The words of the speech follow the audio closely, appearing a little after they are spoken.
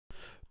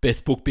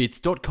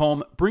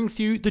bestbookbits.com brings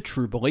you The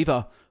True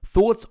Believer,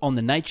 Thoughts on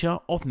the Nature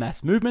of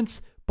Mass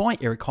Movements by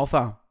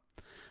Hoffer.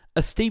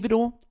 A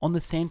stevedore on the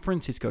San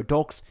Francisco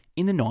docks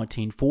in the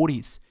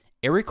 1940s,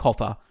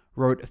 Hoffer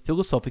wrote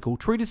philosophical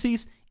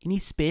treatises in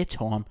his spare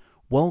time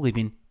while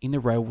living in the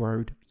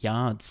railroad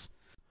yards.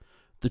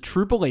 The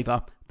True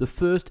Believer, the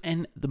first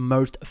and the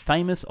most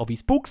famous of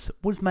his books,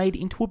 was made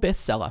into a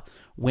bestseller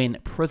when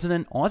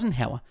President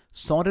Eisenhower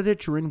cited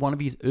it during one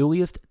of his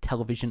earliest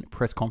television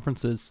press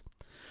conferences.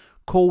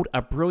 Called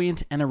a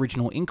brilliant and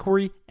original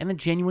inquiry and a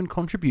genuine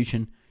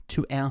contribution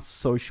to our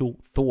social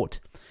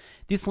thought.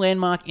 This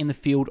landmark in the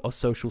field of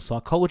social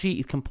psychology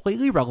is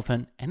completely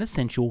relevant and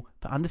essential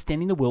for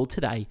understanding the world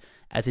today,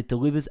 as it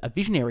delivers a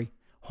visionary,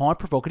 high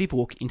provocative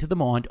look into the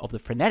mind of the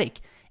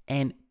fanatic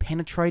and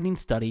penetrating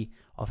study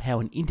of how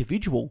an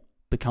individual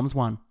becomes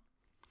one.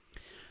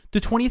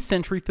 The 20th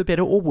century, for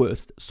better or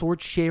worse, saw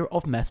its share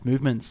of mass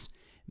movements.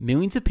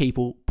 Millions of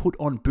people put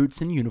on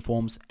boots and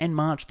uniforms and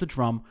marched the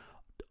drum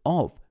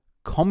of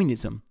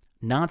communism,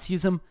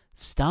 Nazism,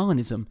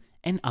 Stalinism,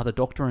 and other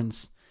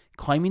doctrines,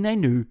 claiming they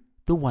knew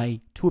the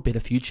way to a better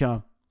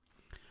future.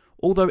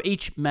 Although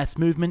each mass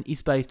movement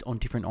is based on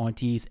different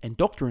ideas and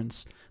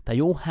doctrines,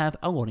 they all have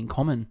a lot in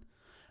common.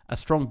 A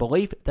strong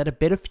belief that a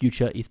better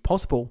future is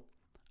possible.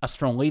 A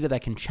strong leader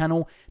that can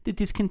channel the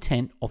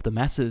discontent of the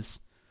masses.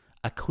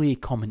 A clear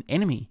common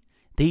enemy.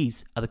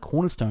 These are the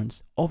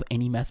cornerstones of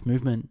any mass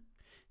movement.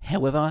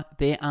 However,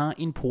 there are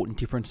important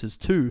differences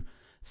too.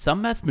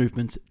 Some mass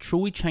movements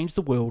truly change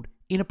the world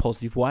in a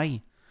positive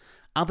way.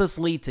 Others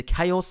lead to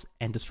chaos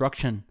and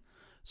destruction.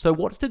 So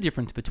what's the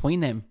difference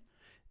between them?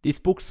 This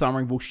book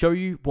summary will show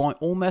you why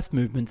all mass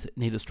movements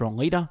need a strong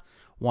leader,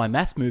 why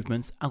mass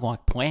movements are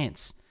like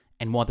plants,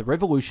 and why the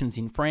revolutions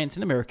in France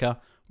and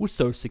America were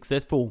so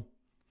successful.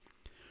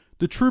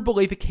 The True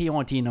Believer key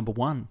idea number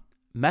 1.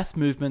 Mass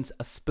movements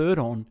are spurred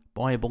on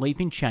by a belief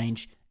in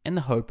change and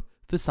the hope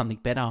for something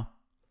better.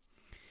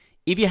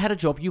 If you had a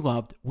job you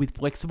loved with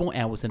flexible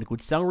hours and a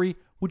good salary,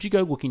 would you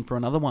go looking for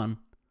another one?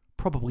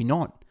 Probably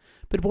not.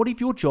 But what if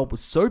your job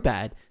was so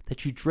bad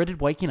that you dreaded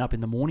waking up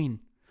in the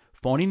morning?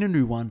 Finding a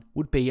new one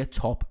would be a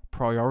top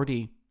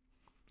priority.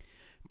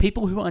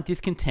 People who are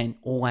discontent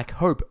or lack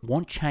hope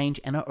want change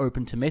and are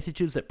open to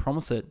messages that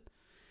promise it.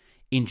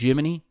 In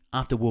Germany,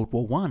 after World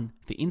War I,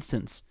 for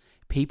instance,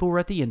 people were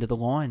at the end of the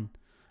line.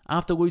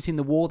 After losing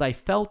the war, they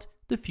felt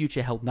the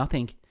future held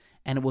nothing,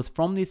 and it was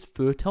from this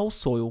fertile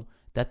soil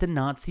that the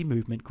Nazi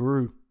movement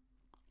grew.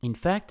 In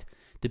fact,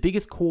 the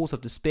biggest cause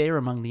of despair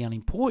among the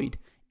unemployed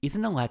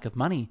isn't a lack of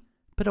money,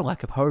 but a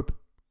lack of hope.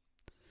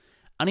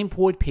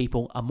 Unemployed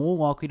people are more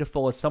likely to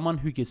follow someone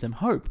who gives them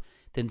hope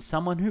than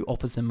someone who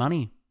offers them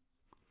money.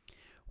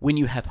 When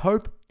you have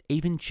hope,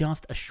 even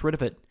just a shred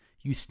of it,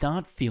 you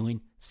start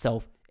feeling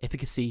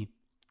self-efficacy.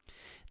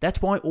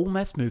 That's why all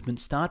mass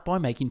movements start by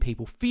making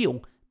people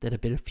feel that a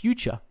better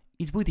future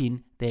is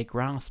within their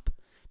grasp,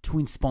 to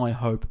inspire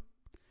hope.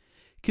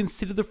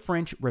 Consider the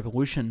French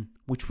Revolution,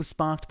 which was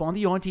sparked by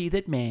the idea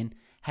that man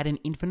had an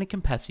infinite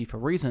capacity for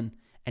reason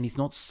and is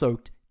not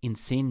soaked in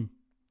sin.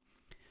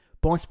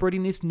 By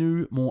spreading this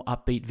new, more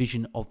upbeat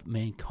vision of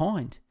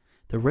mankind,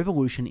 the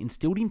revolution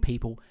instilled in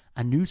people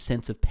a new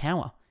sense of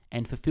power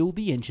and fulfilled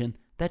the engine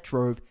that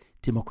drove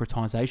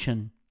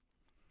democratization.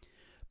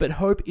 But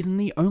hope isn't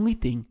the only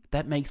thing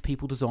that makes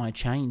people desire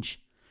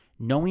change.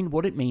 Knowing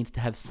what it means to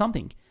have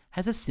something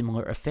has a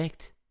similar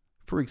effect.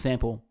 For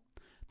example,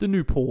 the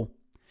new poor.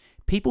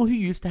 People who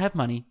used to have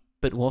money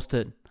but lost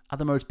it are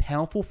the most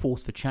powerful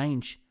force for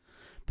change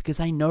because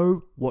they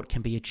know what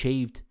can be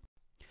achieved.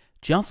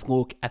 Just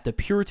look at the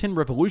Puritan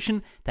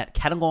Revolution that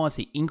catalyzed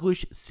the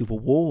English Civil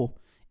War.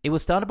 It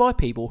was started by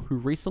people who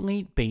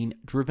recently been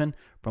driven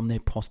from their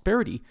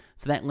prosperity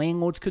so that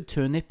landlords could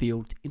turn their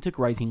fields into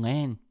grazing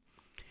land.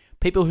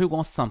 People who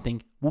lost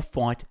something will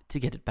fight to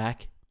get it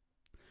back.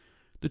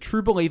 The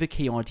True Believer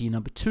key idea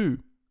number 2.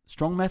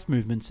 Strong mass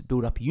movements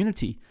build up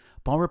unity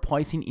by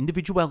replacing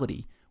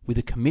individuality with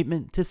a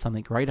commitment to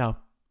something greater.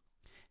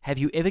 Have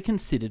you ever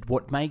considered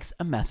what makes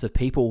a mass of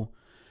people?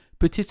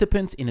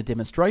 Participants in a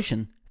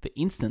demonstration, for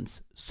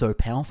instance, so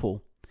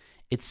powerful.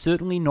 It's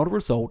certainly not a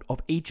result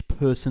of each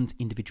person's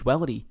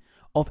individuality,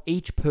 of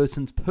each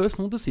person's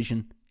personal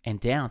decision and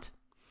doubt.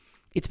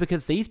 It's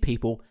because these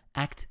people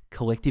act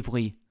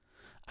collectively.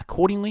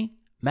 Accordingly,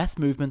 mass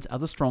movements are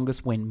the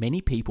strongest when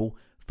many people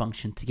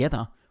function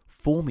together,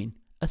 forming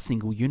a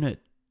single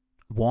unit.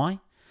 Why?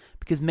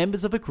 Because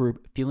members of a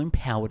group feel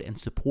empowered and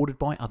supported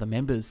by other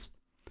members.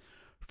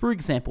 For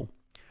example,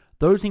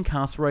 those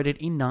incarcerated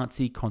in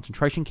Nazi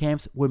concentration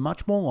camps were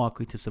much more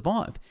likely to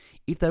survive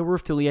if they were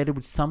affiliated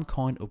with some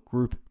kind of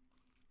group.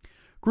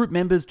 Group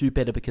members do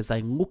better because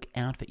they look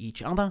out for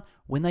each other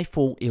when they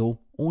fall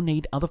ill or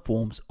need other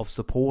forms of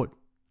support.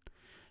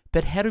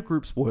 But how do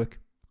groups work?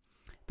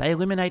 They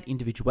eliminate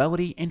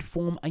individuality and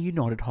form a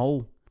united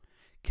whole.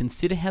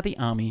 Consider how the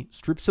army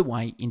strips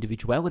away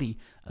individuality,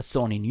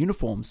 assigning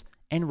uniforms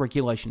and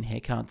regulation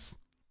haircuts.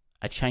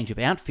 A change of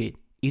outfit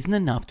isn't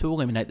enough to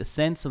eliminate the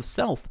sense of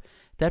self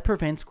that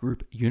prevents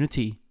group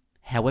unity.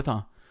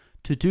 However,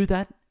 to do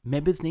that,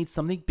 members need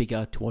something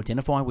bigger to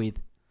identify with.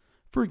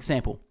 For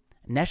example,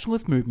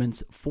 nationalist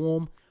movements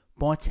form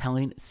by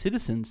telling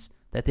citizens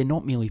that they're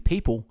not merely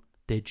people,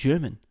 they're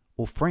German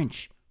or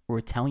French or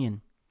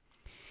Italian.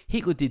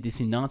 Hitler did this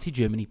in Nazi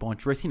Germany by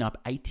dressing up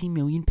 80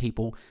 million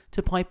people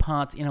to play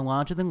parts in a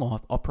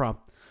larger-than-life opera,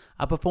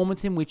 a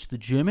performance in which the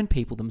German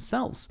people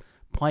themselves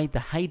played the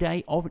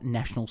heyday of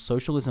National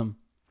Socialism,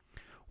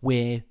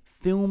 were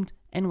filmed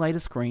and later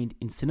screened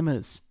in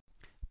cinemas.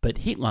 But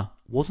Hitler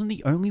wasn't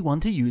the only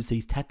one to use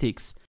these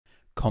tactics.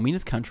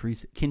 Communist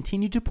countries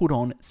continued to put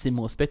on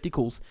similar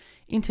spectacles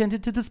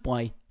intended to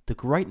display the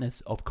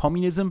greatness of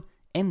communism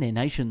and their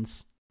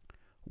nations.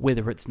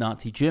 Whether it's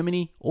Nazi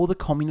Germany or the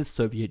Communist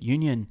Soviet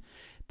Union,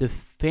 the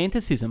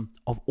fantasism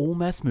of all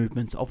mass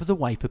movements offers a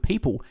way for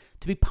people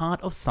to be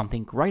part of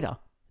something greater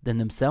than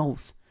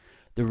themselves.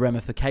 The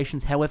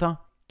ramifications, however,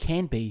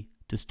 can be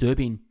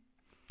disturbing.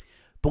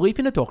 Belief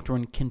in a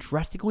doctrine can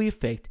drastically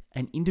affect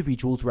an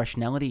individual's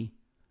rationality.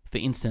 For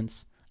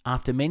instance,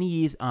 after many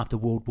years after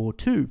World War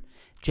II,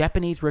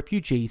 Japanese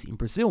refugees in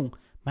Brazil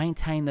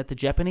maintained that the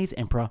Japanese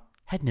emperor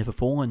had never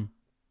fallen.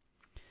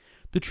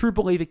 The true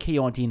believer key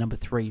idea number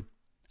 3.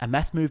 A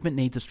mass movement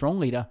needs a strong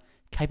leader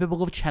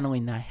capable of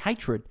channeling the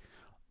hatred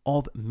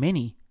of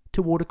many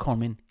toward a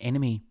common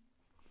enemy.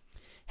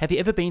 Have you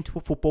ever been to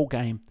a football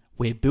game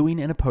where booing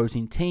an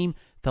opposing team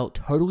felt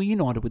totally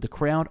united with a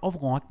crowd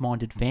of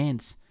like-minded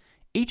fans,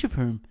 each of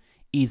whom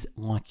is,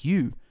 like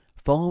you,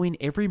 following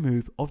every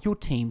move of your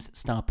team's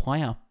star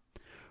player?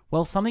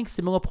 Well, something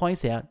similar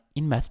plays out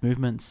in mass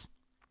movements.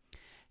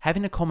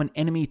 Having a common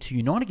enemy to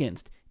unite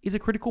against is a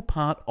critical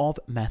part of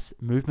mass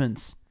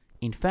movements.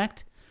 In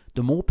fact,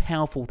 the more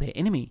powerful their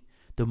enemy,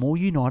 the more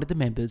united the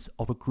members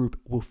of a group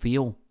will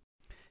feel.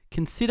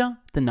 Consider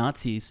the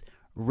Nazis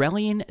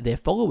rallying their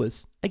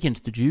followers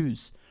against the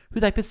Jews, who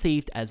they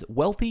perceived as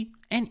wealthy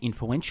and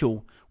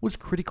influential, was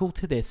critical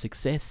to their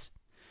success.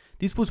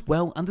 This was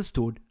well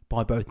understood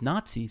by both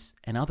Nazis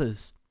and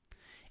others.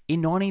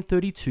 In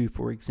 1932,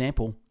 for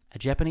example, a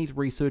Japanese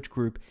research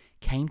group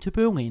came to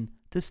Berlin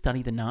to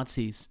study the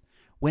Nazis.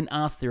 When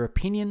asked their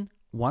opinion,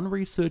 one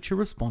researcher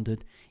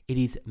responded, "It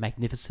is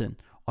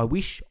magnificent. I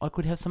wish I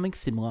could have something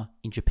similar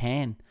in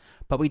Japan,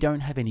 but we don't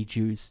have any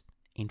Jews."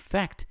 In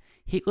fact,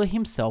 Hitler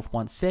himself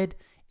once said,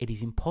 "It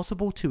is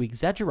impossible to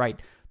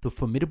exaggerate the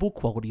formidable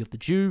quality of the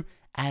Jew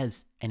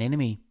as an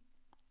enemy."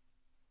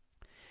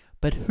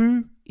 But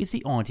who is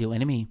the ideal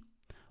enemy?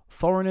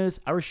 Foreigners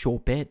are a sure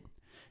bet.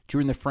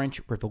 During the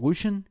French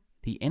Revolution,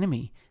 the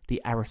enemy,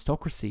 the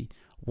aristocracy,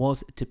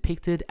 was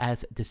depicted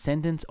as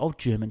descendants of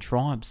German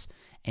tribes,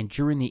 and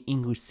during the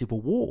English Civil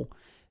War,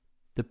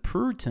 the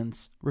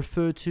Puritans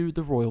referred to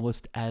the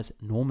Royalists as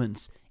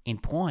Normans,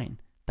 implying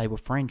they were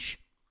French.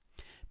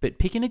 But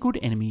picking a good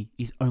enemy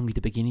is only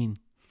the beginning.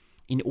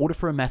 In order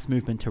for a mass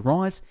movement to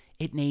rise,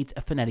 it needs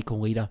a fanatical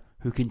leader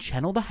who can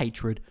channel the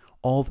hatred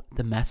of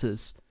the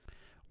masses.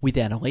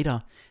 Without a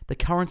leader, the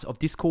currents of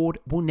discord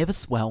will never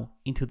swell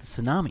into the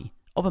tsunami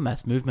of a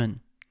mass movement.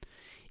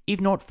 If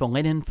not for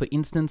Lenin, for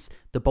instance,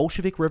 the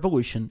Bolshevik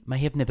Revolution may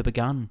have never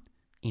begun.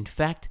 In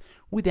fact,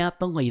 without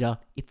the leader,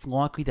 it's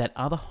likely that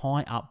other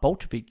high-up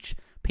Bolsheviks,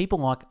 people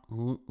like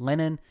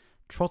Lenin,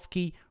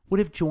 Trotsky, would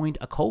have joined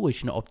a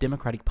coalition of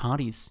democratic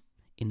parties.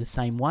 In the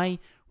same way,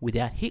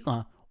 without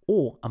Hitler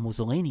or a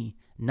Mussolini,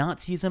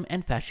 Nazism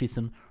and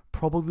fascism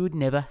probably would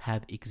never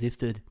have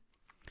existed.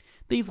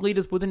 These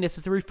leaders were the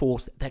necessary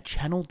force that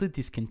channeled the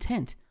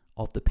discontent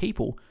of the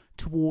people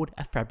toward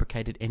a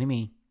fabricated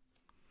enemy.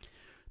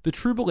 The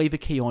true believer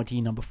key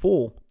idea number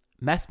 4.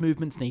 Mass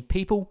movements need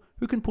people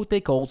who can put their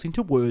goals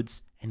into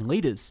words and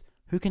leaders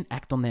who can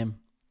act on them.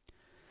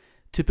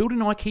 To build an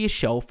IKEA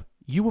shelf,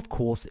 you of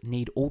course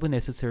need all the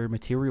necessary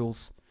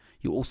materials.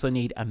 You also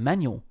need a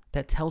manual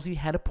that tells you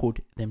how to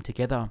put them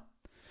together.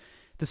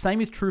 The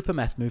same is true for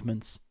mass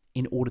movements.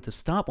 In order to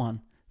start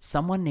one,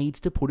 someone needs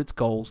to put its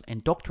goals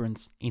and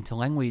doctrines into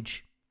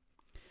language.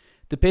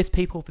 The best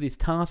people for this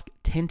task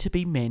tend to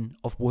be men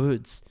of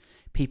words,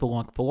 people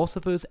like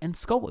philosophers and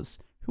scholars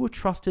who are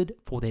trusted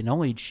for their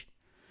knowledge.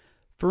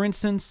 For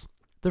instance,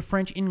 the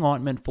French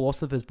Enlightenment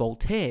philosophers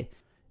Voltaire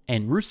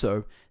and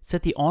Rousseau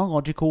set the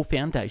ideological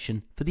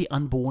foundation for the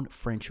unborn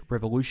French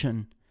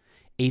Revolution.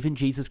 Even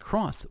Jesus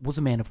Christ was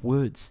a man of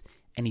words,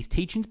 and his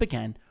teachings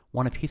began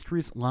one of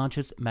history's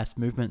largest mass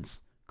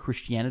movements,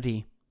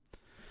 Christianity.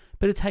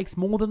 But it takes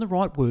more than the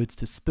right words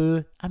to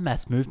spur a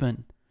mass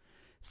movement.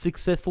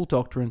 Successful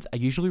doctrines are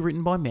usually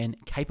written by men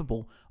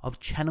capable of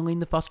channeling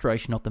the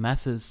frustration of the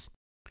masses.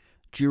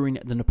 During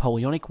the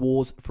Napoleonic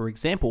Wars, for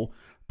example,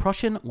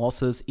 Prussian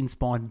losses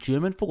inspired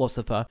German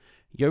philosopher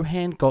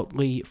Johann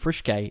Gottlieb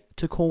Fichte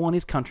to call on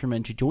his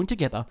countrymen to join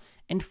together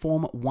and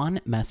form one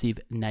massive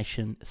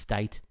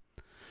nation-state.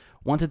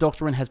 Once a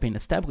doctrine has been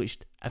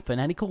established, a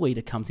fanatical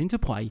leader comes into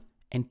play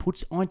and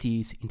puts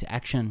ideas into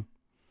action.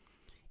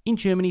 In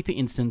Germany, for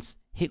instance,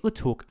 Hitler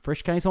took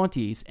Fichte's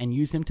ideas and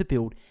used them to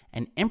build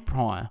an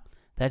empire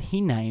that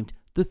he named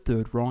the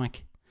Third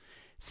Reich.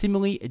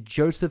 Similarly,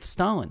 Joseph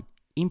Stalin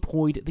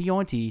employed the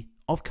idea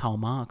of Karl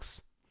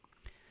Marx.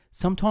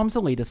 Sometimes a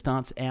leader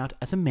starts out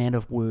as a man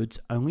of words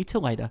only to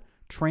later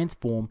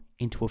transform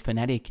into a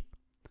fanatic.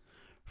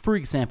 For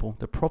example,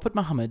 the Prophet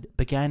Muhammad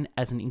began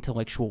as an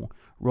intellectual,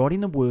 writing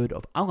the word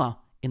of Allah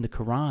in the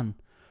Quran.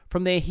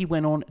 From there, he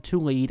went on to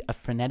lead a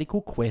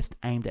fanatical quest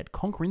aimed at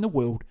conquering the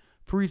world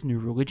for his new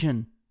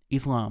religion,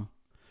 Islam.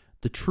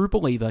 The true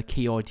believer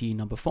key idea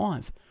number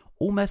 5.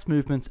 All mass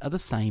movements are the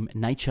same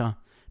nature,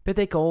 but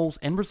their goals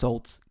and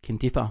results can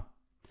differ.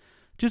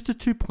 Just as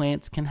two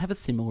plants can have a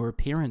similar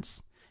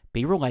appearance,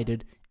 be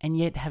related, and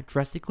yet have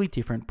drastically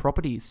different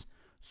properties,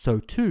 so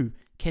too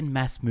can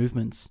mass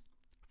movements.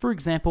 For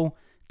example,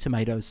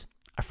 tomatoes,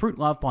 a fruit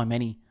loved by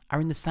many,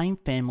 are in the same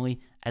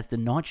family as the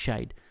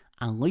nightshade,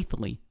 a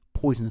lethally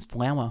poisonous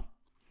flower.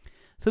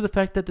 So the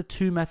fact that the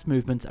two mass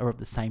movements are of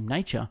the same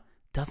nature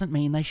doesn't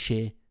mean they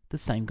share the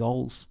same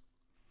goals.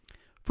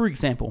 For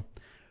example,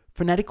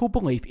 fanatical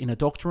belief in a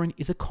doctrine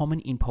is a common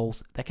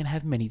impulse that can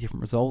have many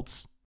different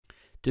results,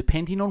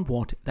 depending on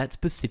what that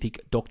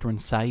specific doctrine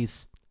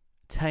says.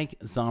 Take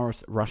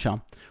Tsarist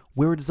Russia,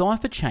 where a desire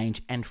for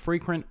change and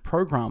frequent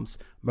pogroms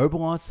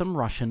mobilized some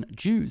Russian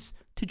Jews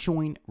to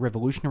join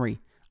revolutionary,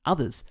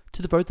 others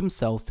to devote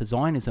themselves to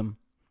Zionism.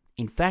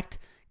 In fact,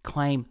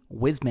 claim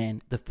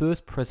Weizmann, the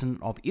first president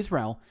of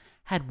Israel,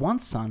 had one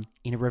son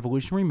in a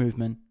revolutionary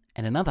movement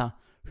and another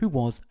who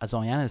was a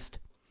Zionist.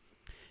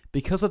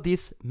 Because of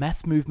this,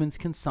 mass movements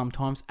can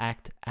sometimes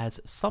act as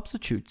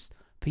substitutes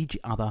for each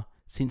other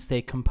since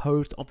they're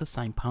composed of the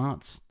same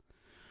parts.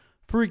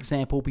 For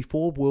example,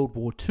 before World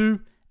War II,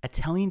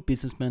 Italian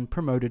businessmen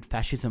promoted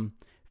fascism,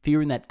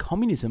 fearing that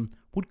communism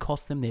would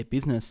cost them their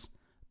business.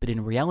 But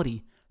in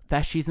reality,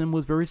 fascism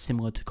was very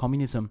similar to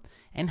communism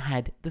and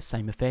had the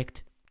same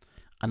effect.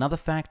 Another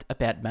fact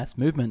about mass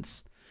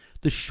movements: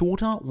 the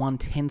shorter one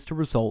tends to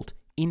result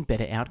in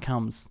better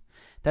outcomes.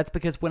 That's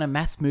because when a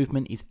mass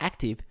movement is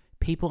active,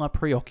 people are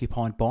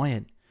preoccupied by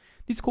it.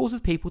 This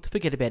causes people to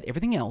forget about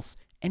everything else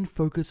and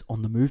focus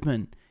on the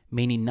movement,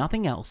 meaning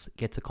nothing else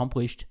gets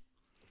accomplished.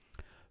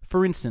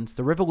 For instance,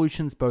 the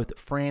revolutions both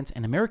France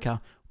and America,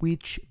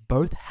 which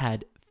both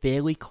had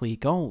fairly clear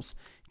goals,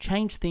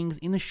 changed things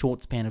in a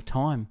short span of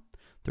time.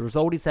 The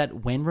result is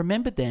that when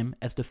remembered them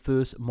as the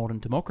first modern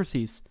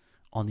democracies.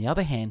 On the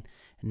other hand,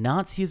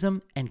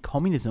 Nazism and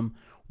communism,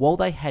 while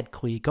they had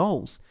clear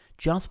goals,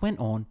 just went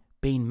on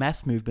being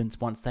mass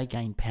movements once they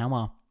gained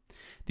power.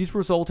 This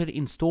resulted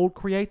in stalled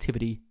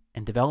creativity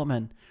and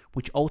development,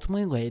 which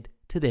ultimately led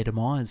to their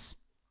demise.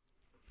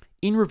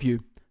 In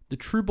review, the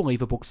True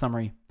Believer book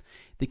summary.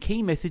 The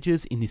key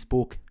messages in this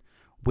book: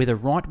 whether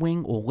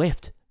right-wing or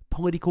left,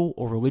 political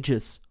or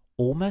religious,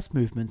 all mass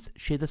movements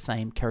share the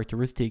same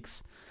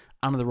characteristics.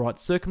 Under the right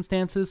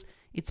circumstances,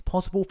 it's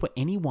possible for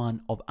any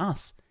one of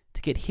us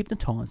to get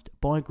hypnotized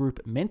by a group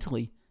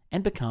mentally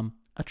and become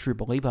a true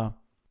believer.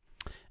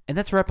 And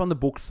that's a wrap on the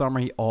book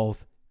summary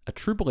of A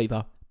True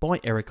Believer by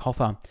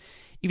Hoffer.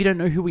 If you don't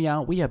know who we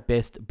are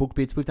Best Book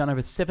Bits. We've done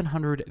over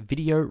 700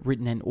 video,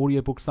 written, and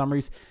audiobook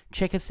summaries.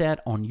 Check us out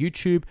on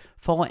YouTube,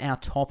 follow our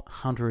top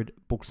 100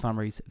 book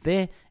summaries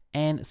there,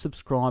 and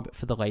subscribe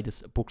for the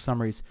latest book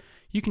summaries.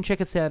 You can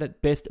check us out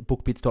at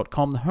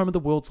bestbookbits.com, the home of the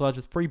world's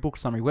largest free book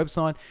summary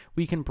website,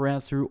 where you can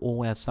browse through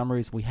all our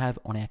summaries we have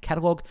on our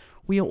catalog.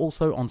 We are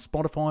also on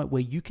Spotify,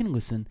 where you can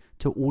listen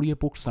to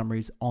audiobook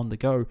summaries on the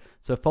go.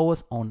 So follow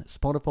us on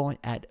Spotify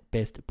at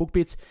Best Book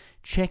Bits.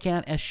 Check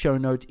out our show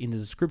notes in the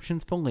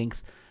descriptions for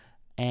links,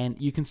 and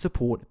you can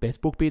support Best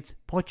Book Bits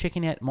by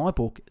checking out my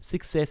book,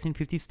 Success in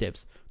 50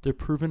 Steps, the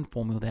proven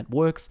formula that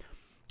works.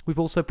 We've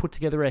also put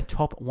together our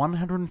top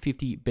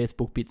 150 Best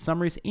Book Bit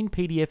summaries in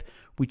PDF,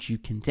 which you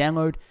can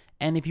download.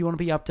 And if you want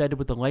to be updated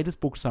with the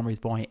latest book summaries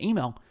via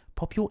email,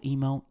 pop your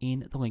email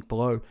in the link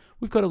below.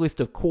 We've got a list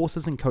of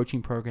courses and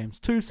coaching programs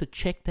too, so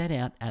check that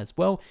out as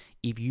well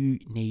if you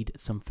need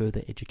some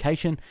further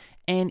education.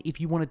 And if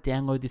you want to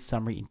download this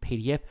summary in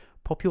PDF,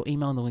 pop your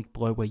email in the link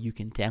below where you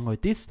can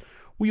download this.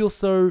 We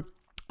also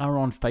are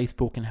on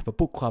Facebook and have a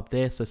book club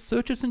there, so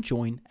search us and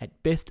join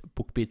at Best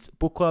Book Bits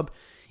Book Club.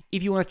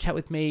 If you want to chat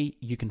with me,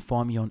 you can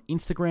find me on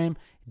Instagram,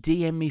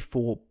 DM me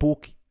for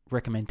book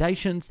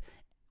recommendations,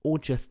 or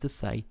just to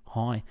say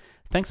hi.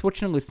 Thanks for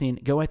watching and listening.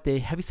 Go out there,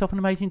 have yourself an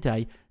amazing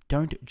day.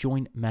 Don't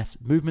join mass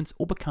movements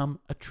or become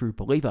a true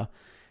believer.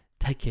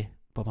 Take care.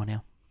 Bye-bye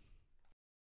now.